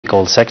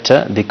medical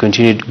sector, the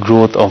continued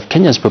growth of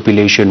Kenya's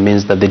population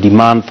means that the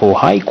demand for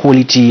high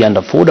quality and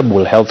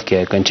affordable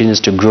healthcare continues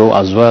to grow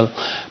as well.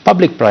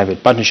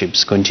 Public-private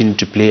partnerships continue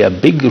to play a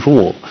big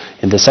role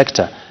in the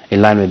sector.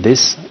 In line with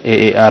this,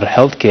 AAR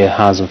Healthcare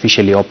has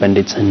officially opened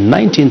its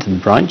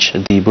 19th branch,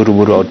 the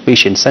Buruburu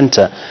Outpatient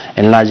Center,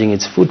 enlarging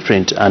its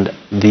footprint and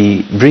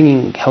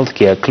bringing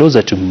healthcare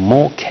closer to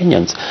more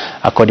Kenyans.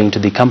 According to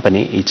the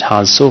company, it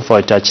has so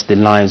far touched the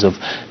lives of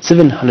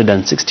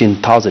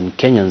 716,000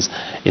 Kenyans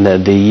in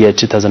the year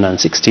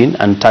 2016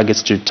 and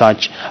targets to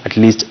touch at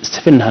least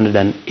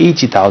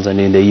 780,000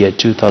 in the year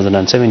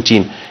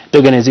 2017. The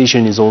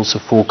organization is also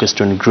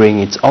focused on growing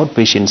its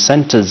outpatient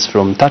centers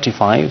from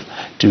 35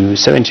 to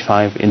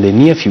 75 in the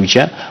near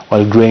future,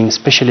 while growing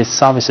specialist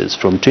services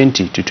from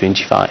 20 to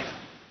 25.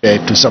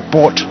 To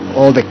support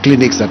all the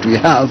clinics that we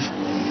have,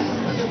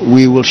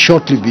 we will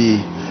shortly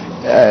be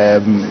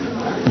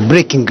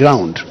breaking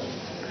ground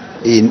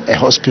in a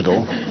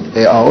hospital,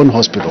 our own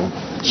hospital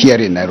here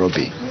in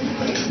Nairobi.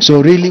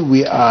 So really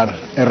we are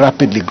a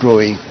rapidly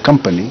growing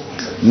company,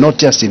 not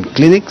just in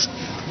clinics,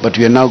 but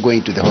we are now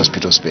going to the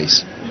hospital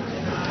space.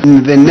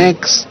 In the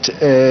next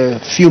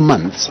few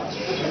months,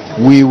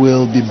 we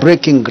will be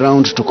breaking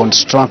ground to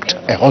construct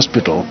a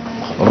hospital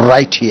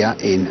right here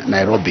in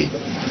Nairobi.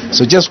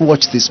 So just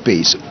watch this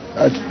space.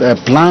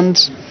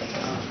 Plans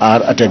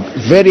are at a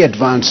very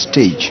advanced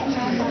stage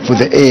for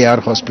the AAR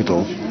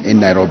hospital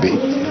in Nairobi.